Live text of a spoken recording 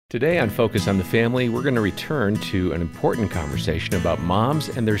Today on Focus on the Family, we're going to return to an important conversation about moms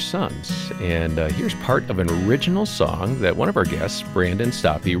and their sons. And here's part of an original song that one of our guests, Brandon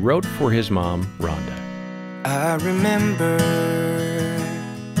Stoppe, wrote for his mom, Rhonda. I remember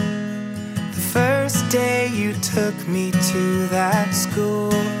the first day you took me to that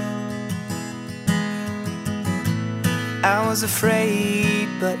school. I was afraid,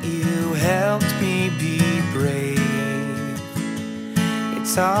 but you helped me be brave.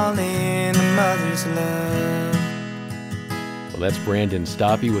 It's all in a mother's love. Well, that's Brandon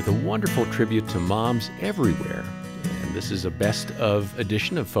Stoppe with a wonderful tribute to moms everywhere. And this is a best of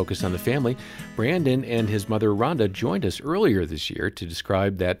edition of Focus on the Family. Brandon and his mother, Rhonda, joined us earlier this year to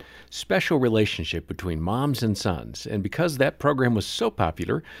describe that special relationship between moms and sons. And because that program was so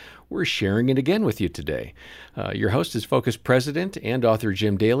popular, we're sharing it again with you today. Your host is Focus President and author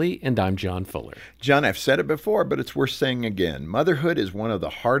Jim Daly, and I'm John Fuller. John, I've said it before, but it's worth saying again. Motherhood is one of the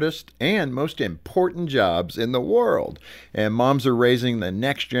hardest and most important jobs in the world. And moms are raising the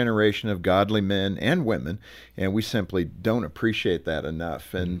next generation of godly men and women, and we simply don't appreciate that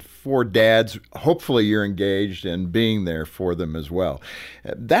enough. And for dads, hopefully you're engaged and being there for them as well.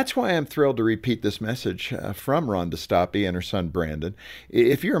 That's why I'm thrilled to repeat this message from Rhonda Stoppe and her son Brandon.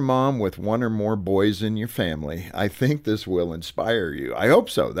 If you're a mom with one or more boys in your family, I think this will inspire you. I hope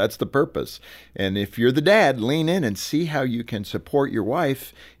so. That's the purpose. And if you're the dad, lean in and see how you can support your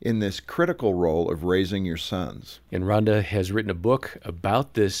wife in this critical role of raising your sons. And Rhonda has written a book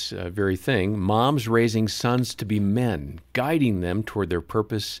about this very thing, Moms Raising Sons to be Men, guiding them toward their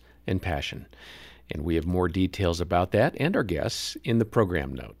purpose and passion. And we have more details about that and our guests in the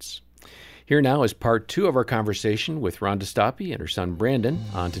program notes. Here now is part 2 of our conversation with Rhonda Stoppe and her son Brandon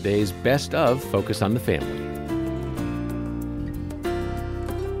on today's Best of Focus on the Family.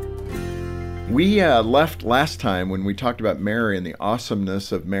 We left last time when we talked about Mary and the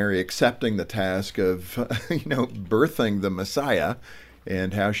awesomeness of Mary accepting the task of, birthing the Messiah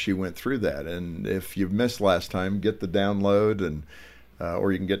and how she went through that. And if you've missed last time, get the download and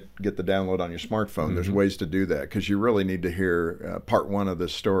or you can get the download on your smartphone. Mm-hmm. There's ways to do that because you really need to hear part 1 of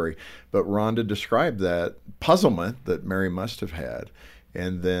this story. But Rhonda described that puzzlement that Mary must have had,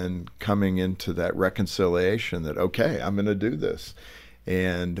 and then coming into that reconciliation that, okay, I'm going to do this.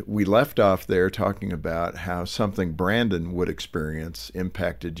 And we left off there talking about how something Brandon would experience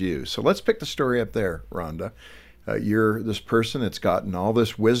impacted you. So let's pick the story up there, Rhonda. You're this person that's gotten all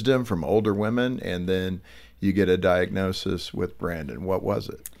this wisdom from older women, and then you get a diagnosis with Brandon. What was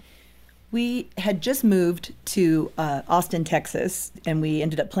it? We had just moved to Austin, Texas, and we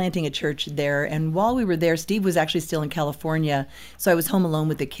ended up planting a church there. And while we were there, Steve was actually still in California, so I was home alone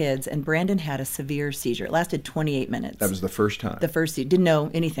with the kids, and Brandon had a severe seizure. It lasted 28 minutes. That was the first time? The first seizure. Didn't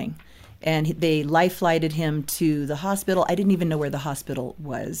know anything. And they life-flighted him to the hospital. I didn't even know where the hospital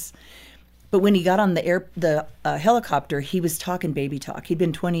was. But when he got on the helicopter, he was talking baby talk. He'd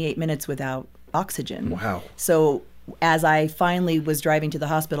been 28 minutes without oxygen. Wow. So as I finally was driving to the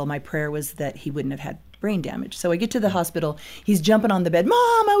hospital, my prayer was that he wouldn't have had brain damage. So I get to the hospital. He's jumping on the bed. Mom,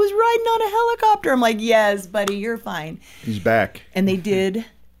 I was riding on a helicopter. I'm like, yes, buddy, you're fine. He's back. And they did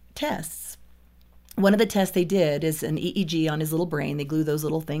tests. One of the tests they did is an EEG on his little brain. They glue those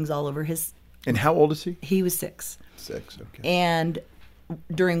little things all over his... And how old is he? He was 6. 6, okay. And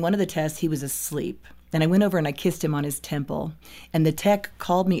during one of the tests, he was asleep. And I went over and I kissed him on his temple. And the tech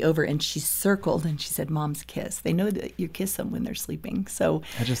called me over and she circled and she said, Mom's kiss. They know that you kiss them when they're sleeping. So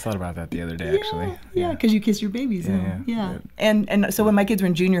I just thought about that the other day, actually. Yeah, because you kiss your babies. Yeah. And so when my kids were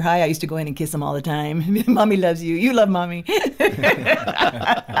in junior high, I used to go in and kiss them all the time. Mommy loves you. You love Mommy.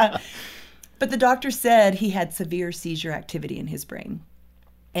 But the doctor said he had severe seizure activity in his brain.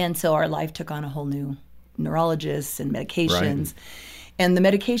 And so our life took on a whole new neurologists and medications. Right. And the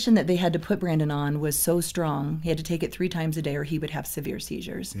medication that they had to put Brandon on was so strong, he had to take it 3 times a day or he would have severe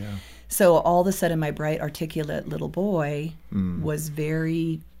seizures. Yeah. So all of a sudden, my bright, articulate little boy was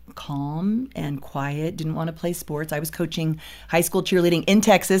very calm and quiet, didn't want to play sports. I was coaching high school cheerleading in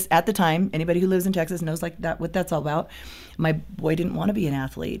Texas at the time. Anybody who lives in Texas knows what that's all about. My boy didn't want to be an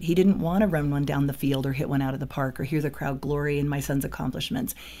athlete. He didn't want to run one down the field or hit one out of the park or hear the crowd glory in my son's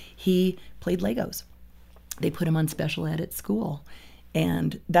accomplishments. He played Legos. They put him on special ed at school.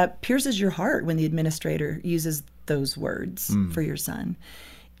 And that pierces your heart when the administrator uses those words for your son.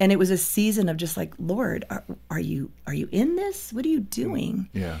 And it was a season of just like, Lord, are you in this? What are you doing?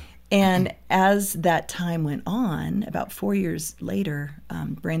 Yeah. And as that time went on, about 4 years later,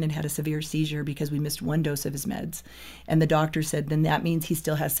 Brandon had a severe seizure because we missed 1 dose of his meds. And the doctor said, then that means he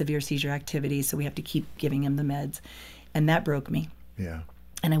still has severe seizure activity, so we have to keep giving him the meds. And that broke me. Yeah.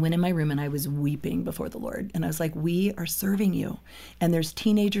 And I went in my room and I was weeping before the Lord. And I was like, we are serving you. And there's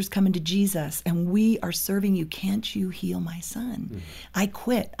teenagers coming to Jesus and we are serving you. Can't you heal my son? I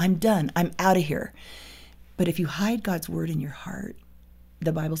quit. I'm done. I'm out of here. But if you hide God's word in your heart,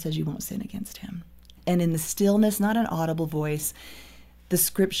 the Bible says you won't sin against him. And in the stillness, not an audible voice, the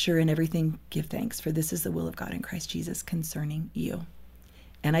scripture and everything, give thanks, for this is the will of God in Christ Jesus concerning you.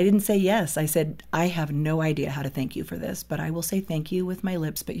 And I didn't say yes. I said, I have no idea how to thank you for this, but I will say thank you with my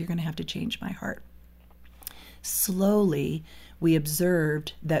lips, but you're going to have to change my heart. Slowly, we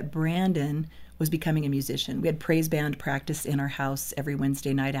observed that Brandon was becoming a musician. We had praise band practice in our house every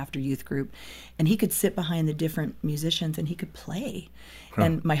Wednesday night after youth group, and he could sit behind the different musicians and he could play.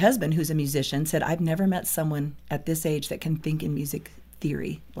 And my husband, who's a musician, said, I've never met someone at this age that can think in music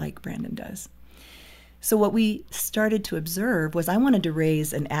theory like Brandon does. So what we started to observe was I wanted to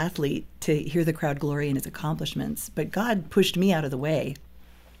raise an athlete to hear the crowd glory in his accomplishments, but God pushed me out of the way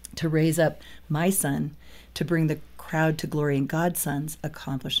to raise up my son to bring the crowd to glory in God's son's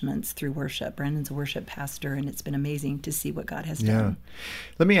accomplishments through worship. Brandon's a worship pastor, and it's been amazing to see what God has done.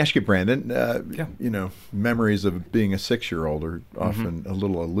 Let me ask you, Brandon, you know, memories of being a 6-year-old are often a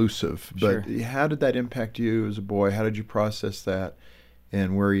little elusive, but how did that impact you as a boy? How did you process that?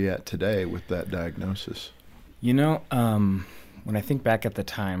 And where are you at today with that diagnosis? You know, when I think back at the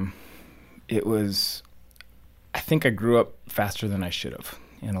time, it was, I think I grew up faster than I should have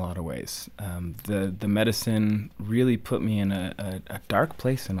in a lot of ways. The medicine really put me in a dark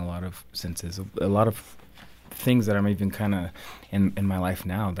place in a lot of senses. A lot of things that I'm even kind of in my life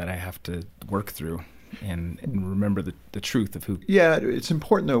now that I have to work through and remember the truth of who. Yeah, it's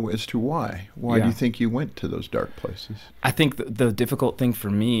important though as to why. Why do you think you went to those dark places? I think the difficult thing for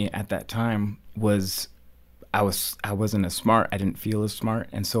me at that time was I wasn't as smart. I didn't feel as smart,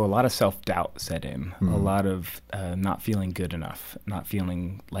 and so a lot of self-doubt set in. A lot of not feeling good enough, not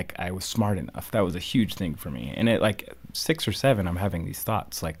feeling like I was smart enough. That was a huge thing for me. And at like 6 or 7, I'm having these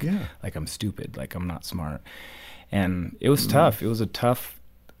thoughts like I'm stupid, like I'm not smart, and it was tough. It was a tough.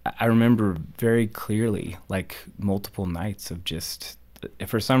 I remember very clearly, like multiple nights of just,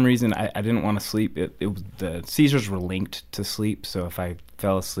 for some reason, I didn't want to sleep. The seizures were linked to sleep. So if I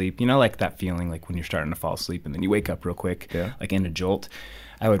fell asleep, you know, like that feeling, like when you're starting to fall asleep and then you wake up real quick, like in a jolt,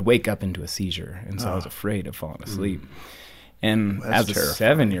 I would wake up into a seizure. And so I was afraid of falling asleep. And as a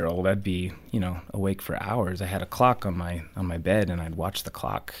 7-year-old, I'd be, you know, awake for hours. I had a clock on my bed, and I'd watch the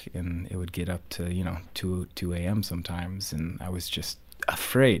clock, and it would get up to, you know, 2 a.m. sometimes. And I was just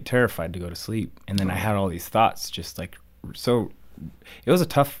afraid, terrified to go to sleep. And then I had all these thoughts, just like, so it was a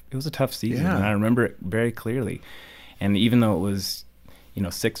tough season. And I remember it very clearly. And even though it was, you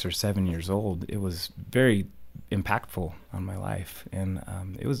know, 6 or 7 years old, it was very impactful on my life. And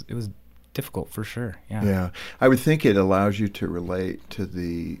it was difficult for sure. Yeah. I would think it allows you to relate to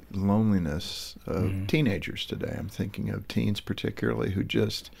the loneliness of teenagers today. I'm thinking of teens particularly who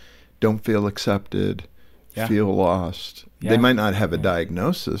just don't feel accepted, feel lost. They might not have a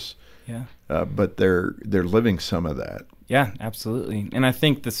diagnosis, but they're living some of that. Yeah, absolutely. And I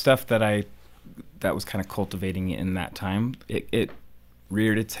think the stuff that was kind of cultivating in that time, it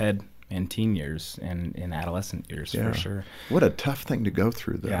reared its head in teen years and in adolescent years for sure. What a tough thing to go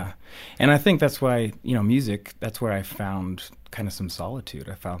through, though. Yeah, and I think that's why, you know, music, that's where I found kind of some solitude.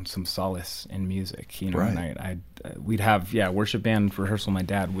 I found some solace in music, you know. And we'd have worship band rehearsal. My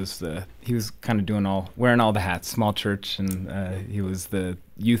dad he was kind of wearing all the hats, small church, and he was the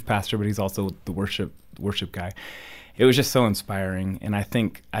youth pastor, but he's also the worship guy. It was just so inspiring, and I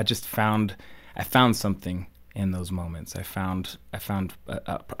think I found something in those moments. I found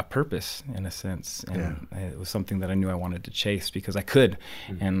a purpose in a sense, and it was something that I knew I wanted to chase because I could.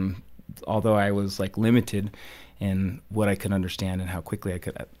 And although I was like limited in what I could understand and how quickly I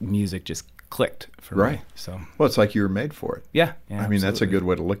could, music just clicked for me. So well, it's like you were made for it. Yeah, I mean, that's a good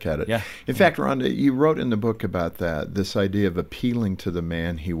way to look at it. Yeah. In fact, Rhonda, you wrote in the book about this idea of appealing to the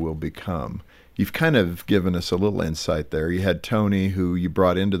man he will become. You've kind of given us a little insight there. You had Tony, who you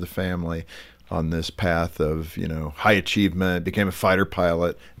brought into the family on this path of, you know, high achievement, became a fighter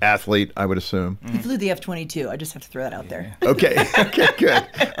pilot, athlete, I would assume. He flew the F-22. I just have to throw that out there. Okay, good.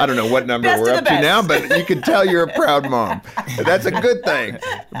 I don't know what number we're up to now, but you can tell you're a proud mom. That's a good thing.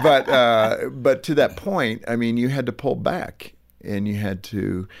 But to that point, I mean, you had to pull back, and you had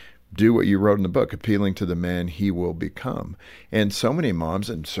to do what you wrote in the book, appealing to the man he will become. And so many moms,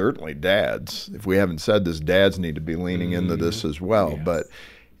 and certainly dads, if we haven't said this, dads need to be leaning into this as well. Yes. But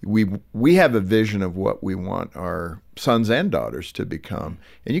we have a vision of what we want our sons and daughters to become.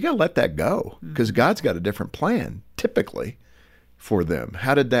 And you got to let that go, because God's got a different plan, typically, for them.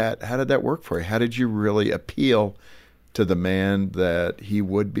 How did that work for you? How did you really appeal to the man that he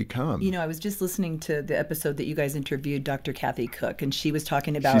would become. You know, I was just listening to the episode that you guys interviewed Dr. Kathy Cook, and she was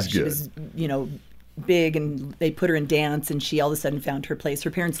talking about she was, you know, big, and they put her in dance, and she all of a sudden found her place.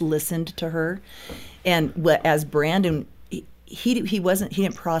 Her parents listened to her, and as Brandon, he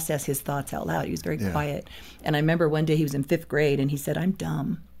didn't process his thoughts out loud. He was very quiet. And I remember one day he was in 5th grade, and he said, "I'm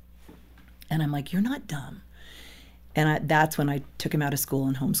dumb," and I'm like, "You're not dumb." And that's when I took him out of school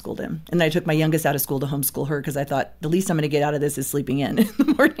and homeschooled him. And I took my youngest out of school to homeschool her because I thought the least I'm going to get out of this is sleeping in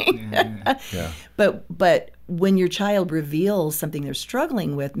the morning. Yeah. But when your child reveals something they're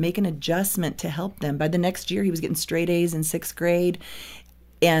struggling with, make an adjustment to help them. By the next year, he was getting straight A's in 6th grade.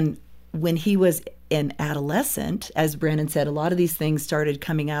 And when he was an adolescent, as Brandon said, a lot of these things started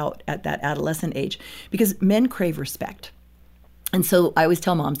coming out at that adolescent age because men crave respect. And so I always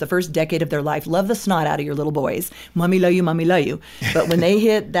tell moms, the first decade of their life, love the snot out of your little boys. Mommy love you, mommy love you. But when they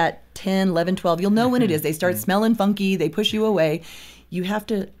hit that 10, 11, 12, you'll know when it is. They start smelling funky. They push you away. You have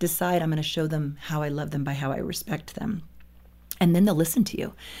to decide, I'm going to show them how I love them by how I respect them. And then they'll listen to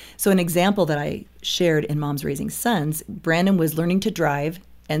you. So an example that I shared in Moms Raising Sons, Brandon was learning to drive.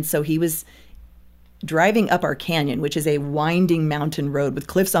 And so he was driving up our canyon, which is a winding mountain road with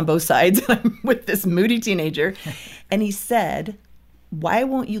cliffs on both sides. I'm with this moody teenager. And he said, "Why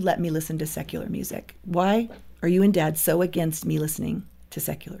won't you let me listen to secular music? Why are you and Dad so against me listening to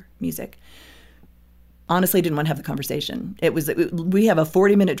secular music?" Honestly, didn't want to have the conversation. We have a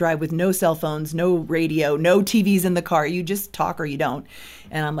 40-minute drive with no cell phones, no radio, no TVs in the car. You just talk or you don't.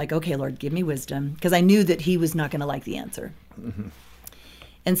 And I'm like, okay, Lord, give me wisdom. Because I knew that he was not going to like the answer. Mm-hmm.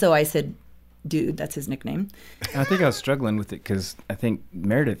 And so I said, "Dude," that's his nickname. I think I was struggling with it because I think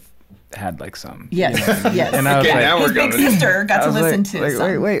Meredith had like some. Yes, yes. And I was now his we're big going. sister got to listen to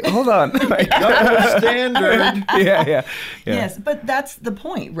some. Wait, hold on. Double standard. Yeah. Yes, but that's the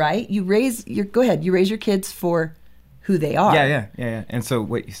point, right? You raise your kids for who they are. Yeah. And so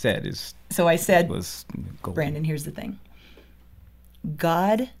what you said So I said, was golden. Brandon, here's the thing.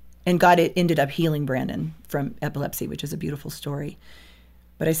 God it ended up healing Brandon from epilepsy, which is a beautiful story.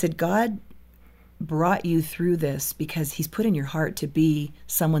 But I said, God brought you through this because he's put in your heart to be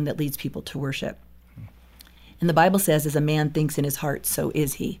someone that leads people to worship. And the Bible says, as a man thinks in his heart, so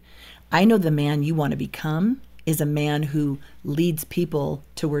is he. I know the man you want to become is a man who leads people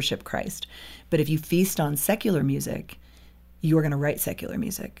to worship Christ. But if you feast on secular music, you're going to write secular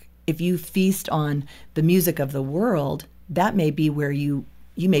music. If you feast on the music of the world, that may be where you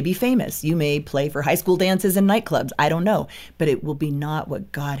may be famous. You may play for high school dances and nightclubs. I don't know. But it will be not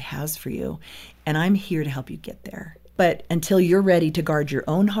what God has for you. And I'm here to help you get there. But until you're ready to guard your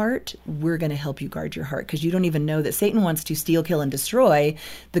own heart, we're going to help you guard your heart, because you don't even know that Satan wants to steal, kill, and destroy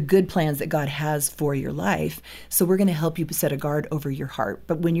the good plans that God has for your life. So we're going to help you set a guard over your heart.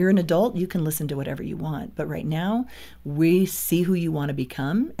 But when you're an adult, you can listen to whatever you want. But right now, we see who you want to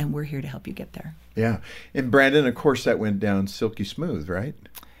become, and we're here to help you get there. Yeah. And Brandon, of course, that went down silky smooth, right?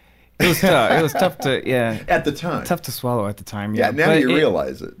 It was tough. It was tough to, At the time. Tough to swallow at the time. Yeah, now but you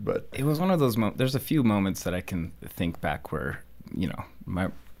realize it. But it was one of those moments. There's a few moments that I can think back where, my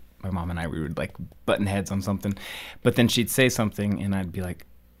mom and I, we would like button heads on something. But then she'd say something and I'd be like,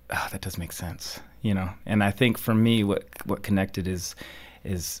 oh, that does make sense, And I think for me, what connected is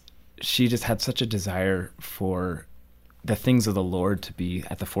she just had such a desire for the things of the Lord to be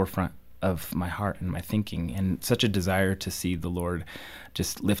at the forefront of my heart and my thinking, and such a desire to see the Lord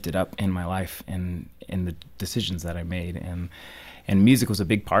just lifted up in my life and in the decisions that I made. And music was a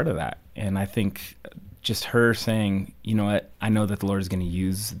big part of that. And I think just her saying, you know what, I know that the Lord is going to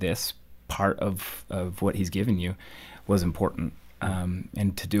use this part of what he's given you was important.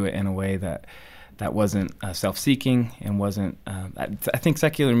 And to do it in a way that wasn't self-seeking and wasn't, I think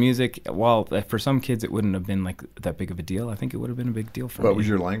secular music, while for some kids it wouldn't have been like that big of a deal, I think it would have been a big deal for me. What was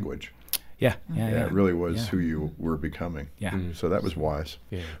your language? Yeah. It really was who you were becoming. Yeah. So that was wise.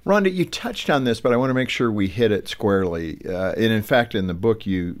 Yeah. Rhonda, you touched on this, but I want to make sure we hit it squarely. And in fact, in the book,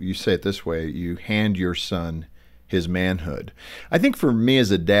 you say it this way: you hand your son his manhood. I think for me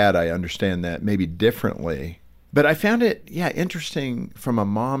as a dad, I understand that maybe differently. But I found it, interesting from a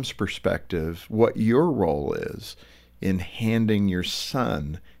mom's perspective, what your role is in handing your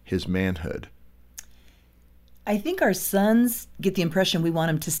son his manhood. I think our sons get the impression we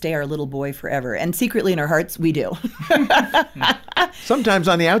want him to stay our little boy forever. And secretly in our hearts, we do. Sometimes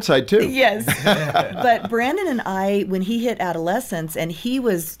on the outside, too. Yes. But Brandon and I, when he hit adolescence and he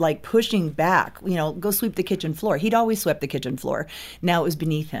was like pushing back, go sweep the kitchen floor. He'd always swept the kitchen floor. Now it was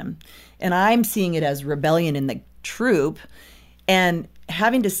beneath him. And I'm seeing it as rebellion in the troop. And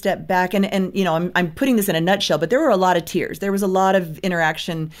having to step back and you know, I'm putting this in a nutshell, but there were a lot of tears. There was a lot of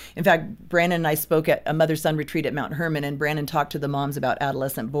interaction. In fact, Brandon and I spoke at a mother-son retreat at Mount Hermon, and Brandon talked to the moms about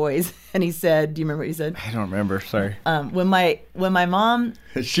adolescent boys, and he said, "Do you remember what he said?" I don't remember. Sorry. When my mom,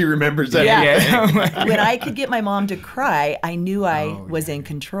 She remembers that. Yeah. when I could get my mom to cry, I knew I was in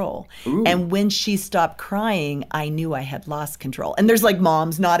control. Ooh. And when she stopped crying, I knew I had lost control. And there's like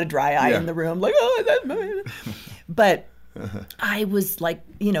moms, not a dry eye in the room, like, oh, that's but I was like,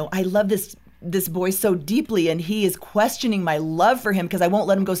 you know, I love this boy so deeply, and he is questioning my love for him because I won't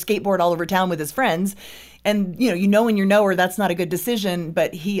let him go skateboard all over town with his friends. And you know when you know her, that's not a good decision.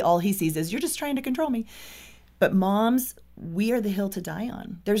 But all he sees is, you're just trying to control me. But moms, we are the hill to die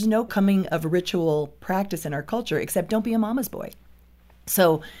on. There's no coming of ritual practice in our culture except don't be a mama's boy.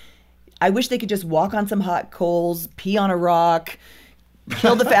 So I wish they could just walk on some hot coals, pee on a rock,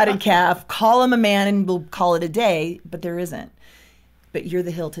 kill the fatted calf, call him a man, and we'll call it a day. But there isn't. But you're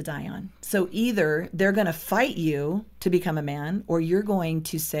the hill to die on. So either they're going to fight you to become a man, or you're going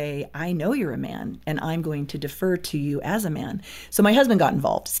to say, I know you're a man, and I'm going to defer to you as a man. So my husband got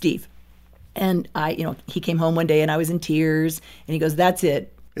involved, Steve. And he came home one day and I was in tears, and he goes, that's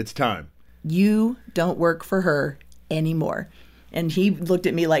it. It's time. You don't work for her anymore. And he looked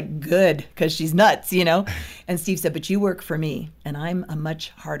at me like, good, because she's nuts, you know? And Steve said, but you work for me, and I'm a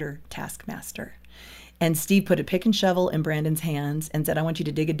much harder taskmaster. And Steve put a pick and shovel in Brandon's hands and said, I want you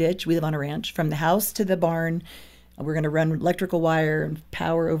to dig a ditch. We live on a ranch. From the house to the barn, we're going to run electrical wire and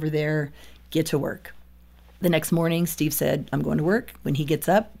power over there. Get to work. The next morning, Steve said, I'm going to work. When he gets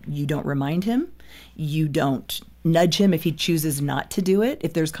up, you don't remind him. You don't nudge him if he chooses not to do it.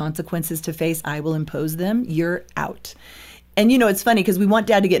 If there's consequences to face, I will impose them. You're out. And it's funny because we want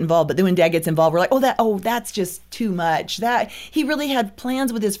Dad to get involved, but then when Dad gets involved, we're like, that's just too much. That he really had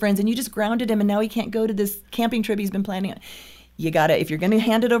plans with his friends, and you just grounded him, and now he can't go to this camping trip he's been planning on. You gotta, if you're gonna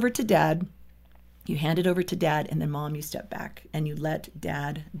hand it over to Dad, you hand it over to Dad, and then Mom, you step back and you let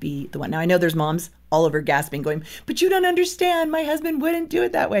Dad be the one. Now I know there's moms all over gasping, going, but you don't understand. My husband wouldn't do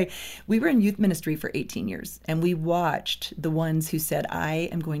it that way. We were in youth ministry for 18 years, and we watched the ones who said, I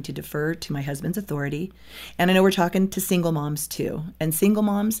am going to defer to my husband's authority. And I know we're talking to single moms too. And single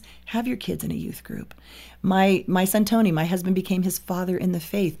moms, have your kids in a youth group. My son Tony, my husband became his father in the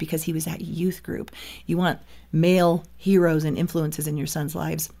faith because he was at youth group. You want male heroes and influences in your son's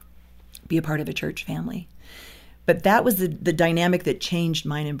lives. Be a part of a church family. But that was the dynamic that changed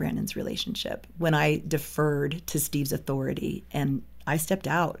mine and Brandon's relationship when I deferred to Steve's authority and I stepped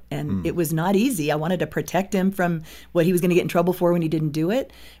out. And it was not easy. I wanted to protect him from what he was going to get in trouble for when he didn't do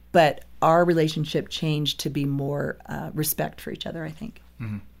it. But our relationship changed to be more respect for each other, I think.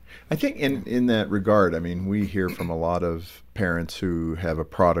 Mm-hmm. I think in that regard, I mean, we hear from a lot of parents who have a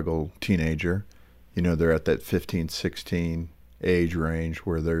prodigal teenager. They're at that 15, 16 age range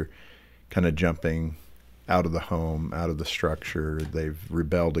where they're kind of jumping out of the home, out of the structure. They've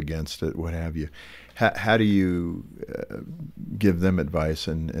rebelled against it, what have you. How do you give them advice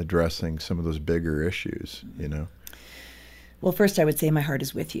in addressing some of those bigger issues, Well, first I would say my heart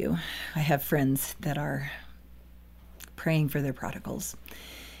is with you. I have friends that are praying for their prodigals.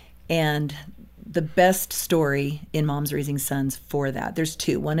 And the best story in Moms Raising Sons for that, there's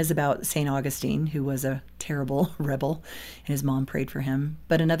two. One is about St. Augustine, who was a terrible rebel, and his mom prayed for him.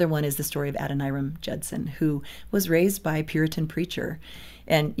 But another one is the story of Adoniram Judson, who was raised by a Puritan preacher.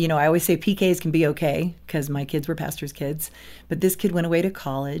 And, I always say PKs can be okay because my kids were pastors' kids. But this kid went away to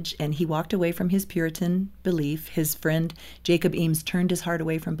college, and he walked away from his Puritan belief. His friend Jacob Eames turned his heart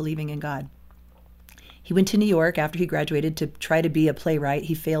away from believing in God. He went to New York after he graduated to try to be a playwright.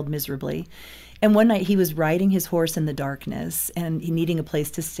 He failed miserably. And one night he was riding his horse in the darkness and he needing a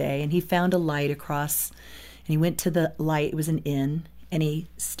place to stay. And he found a light across, and he went to the light. It was an inn, and he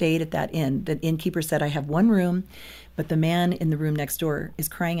stayed at that inn. The innkeeper said, I have one room, but the man in the room next door is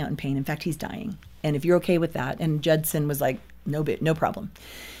crying out in pain. In fact, he's dying. And if you're okay with that. And Judson was like, no problem.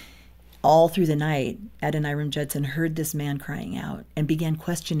 All through the night, Adoniram Judson heard this man crying out and began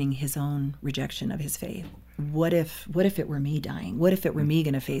questioning his own rejection of his faith. What if it were me dying? What if it were me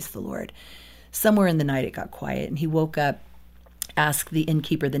going to face the Lord? Somewhere in the night it got quiet, and he woke up, asked the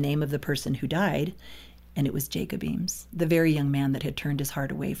innkeeper the name of the person who died, and it was Jacob Eames, the very young man that had turned his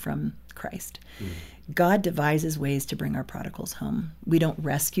heart away from Christ. God devises ways to bring our prodigals home. We don't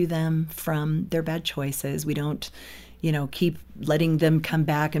rescue them from their bad choices. We don't keep letting them come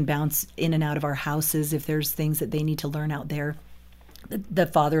back and bounce in and out of our houses if there's things that they need to learn out there. The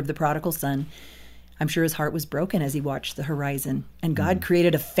father of the prodigal son, I'm sure his heart was broken as he watched the horizon. And God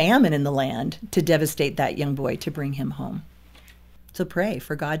created a famine in the land to devastate that young boy, to bring him home. So pray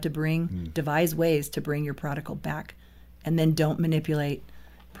for God to devise ways to bring your prodigal back And then don't manipulate.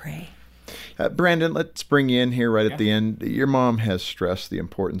 Pray. Brandon, let's bring you in here right at the end. Your mom has stressed the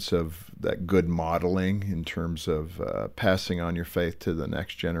importance of that good modeling in terms of passing on your faith to the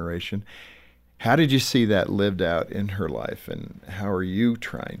next generation. How did you see that lived out in her life, and how are you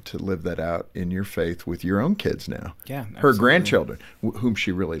trying to live that out in your faith with your own kids now? Yeah, absolutely. Her grandchildren, whom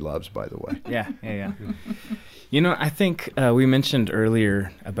she really loves, by the way. Yeah. I think we mentioned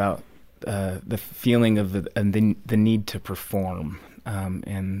earlier about the feeling of the need to perform.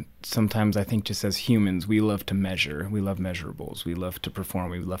 And sometimes I think just as humans, we love to measure. We love measurables. We love to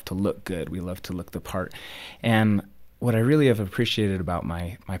perform. We love to look good. We love to look the part. And what I really have appreciated about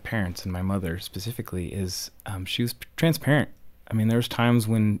my parents and my mother specifically is she was transparent. I mean, there was times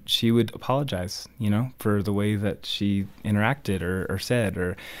when she would apologize, for the way that she interacted or said,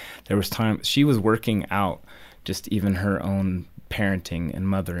 or there was times she was working out just even her own parenting and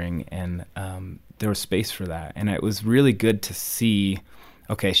mothering, and there was space for that. And it was really good to see,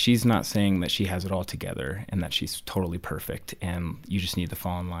 okay, she's not saying that she has it all together and that she's totally perfect and you just need to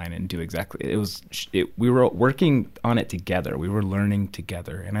fall in line and do exactly. We were working on it together. We were learning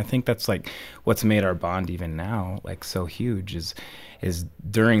together. And I think that's like what's made our bond even now like so huge is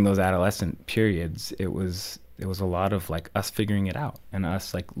during those adolescent periods, it was a lot of like us figuring it out and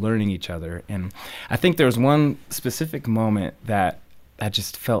us like learning each other. And I think there was one specific moment that I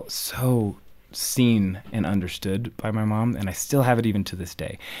just felt so seen and understood by my mom, and I still have it even to this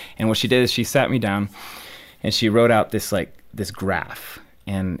day. And what she did is she sat me down and she wrote out this graph,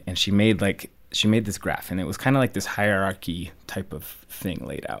 and she made this graph, and it was kind of like this hierarchy type of thing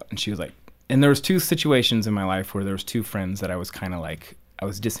laid out. And she was like, and there was two situations in my life where there was two friends that I was kind of like I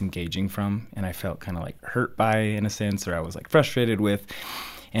was disengaging from, and I felt kind of like hurt by in a sense, or I was like frustrated with.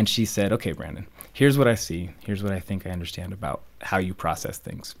 And she said, okay, Brandon, here's what I see. Here's what I think I understand about how you process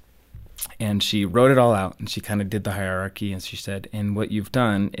things. And she wrote it all out, and she kind of did the hierarchy, and she said, and what you've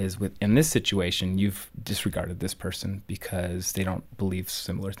done is in this situation, you've disregarded this person because they don't believe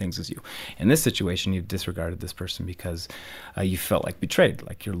similar things as you. In this situation, you've disregarded this person because you felt like betrayed,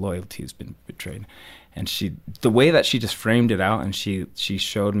 like your loyalty has been betrayed. And the way that she just framed it out, and she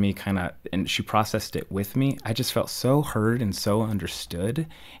showed me and she processed it with me, I just felt so heard and so understood.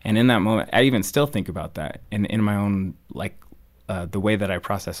 And in that moment, I even still think about that, and in my own the way that I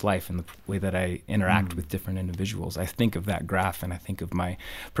process life and the way that I interact with different individuals. I think of that graph, and I think of my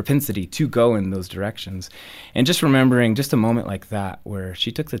propensity to go in those directions. And just remembering just a moment like that where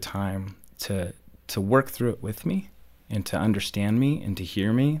she took the time to work through it with me and to understand me and to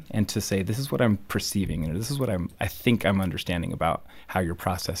hear me and to say, this is what I'm perceiving, and this is what I think I'm understanding about how you're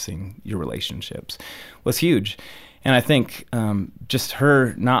processing your relationships, was huge. And I think just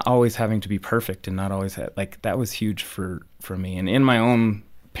her not always having to be perfect and not always that was huge for me. And in my own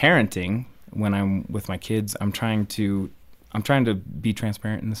parenting, when I'm with my kids, I'm trying to be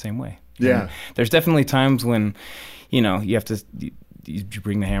transparent in the same way. Yeah. And there's definitely times when, you have to you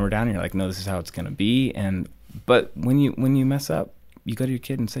bring the hammer down and you're like, no, this is how it's going to be. But when you mess up, you go to your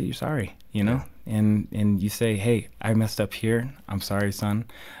kid and say you're sorry, and you say, hey, I messed up here. I'm sorry, son.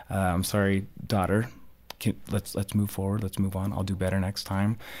 I'm sorry, daughter. Let's move forward. Let's move on. I'll do better next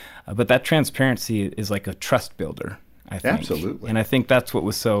time. But that transparency is like a trust builder, I think. Absolutely. And I think that's what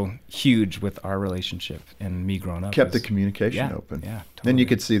was so huge with our relationship and me growing up. Kept the communication open. Yeah, totally. And you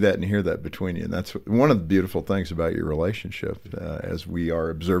could see that and hear that between you. And that's one of the beautiful things about your relationship as we are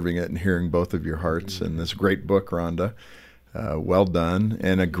observing it and hearing both of your hearts in this great book, Rhonda. Well done.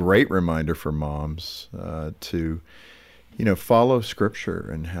 And a great reminder for moms to, follow Scripture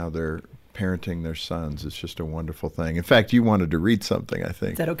and how they're parenting their sons. Is just a wonderful thing. In fact, you wanted to read something, I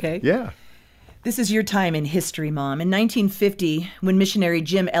think. Is that okay? Yeah. This is your time in history, Mom. In 1950, when missionary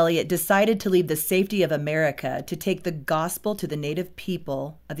Jim Elliot decided to leave the safety of America to take the gospel to the native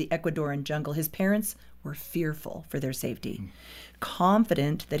people of the Ecuadorian jungle, his parents were fearful for their safety.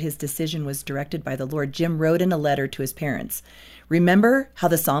 Confident that his decision was directed by the Lord, Jim wrote in a letter to his parents, remember how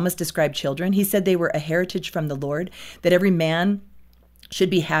the psalmist described children? He said they were a heritage from the Lord, that every man should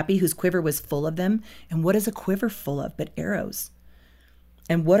be happy whose quiver was full of them. And what is a quiver full of but arrows?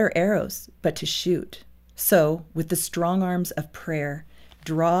 And what are arrows but to shoot? So, with the strong arms of prayer,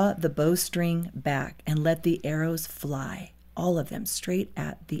 draw the bowstring back and let the arrows fly, all of them straight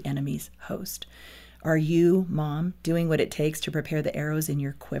at the enemy's host. Are you, Mom, doing what it takes to prepare the arrows in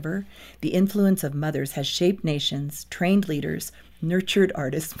your quiver? The influence of mothers has shaped nations, trained leaders, nurtured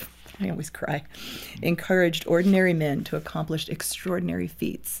artists, I always cry, encouraged ordinary men to accomplish extraordinary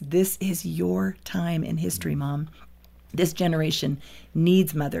feats. This is your time in history, Mom. This generation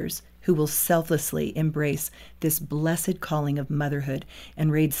needs mothers who will selflessly embrace this blessed calling of motherhood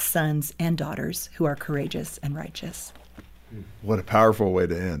and raise sons and daughters who are courageous and righteous. What a powerful way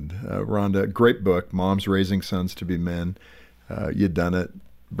to end. Rhonda, great book, Moms Raising Sons to Be Men. You've done it.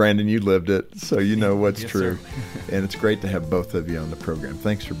 Brandon, you lived it, so you know what's true. And it's great to have both of you on the program.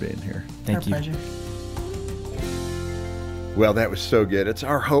 Thanks for being here. Thank you. Our pleasure. Well, that was so good. It's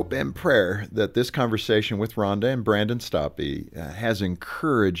our hope and prayer that this conversation with Rhonda and Brandon Stoppe has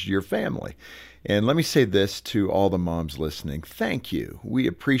encouraged your family. And let me say this to all the moms listening. Thank you. We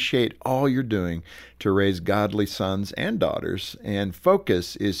appreciate all you're doing to raise godly sons and daughters, and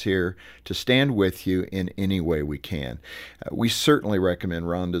Focus is here to stand with you in any way we can. We certainly recommend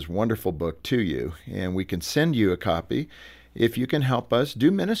Rhonda's wonderful book to you, and we can send you a copy if you can help us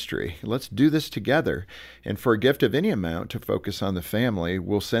do ministry. Let's do this together. And for a gift of any amount to Focus on the Family,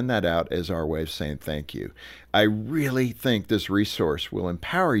 we'll send that out as our way of saying thank you. I really think this resource will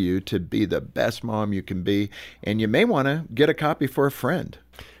empower you to be the best mom you can be, and you may want to get a copy for a friend.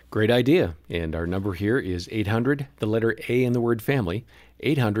 Great idea. And our number here is 800, the letter A in the word family,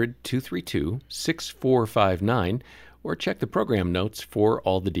 800-232-6459, or check the program notes for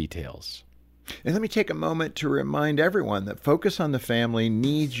all the details. And let me take a moment to remind everyone that Focus on the Family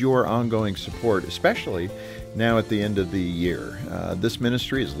needs your ongoing support, especially now at the end of the year. This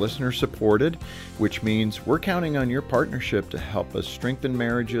ministry is listener supported, which means we're counting on your partnership to help us strengthen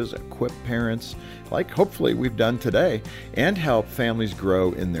marriages, equip parents, like hopefully we've done today, and help families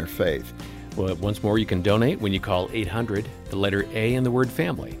grow in their faith. Well, once more, you can donate when you call 800, the letter A in the word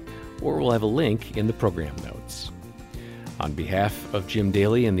family, or we'll have a link in the program notes. On behalf of Jim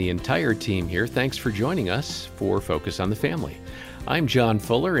Daly and the entire team here, thanks for joining us for Focus on the Family. I'm John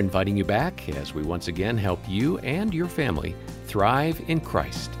Fuller, inviting you back as we once again help you and your family thrive in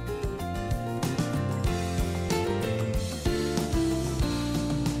Christ.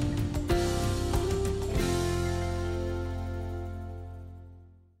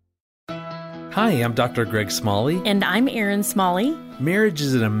 Hi, I'm Dr. Greg Smalley. And I'm Erin Smalley. Marriage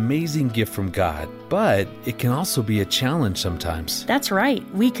is an amazing gift from God, but it can also be a challenge sometimes. That's right.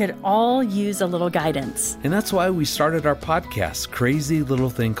 We could all use a little guidance. And that's why we started our podcast, Crazy Little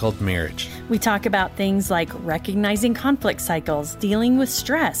Thing Called Marriage. We talk about things like recognizing conflict cycles, dealing with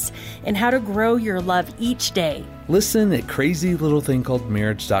stress, and how to grow your love each day. Listen at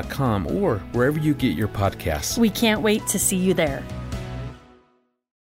crazylittlethingcalledmarriage.com or wherever you get your podcasts. We can't wait to see you there.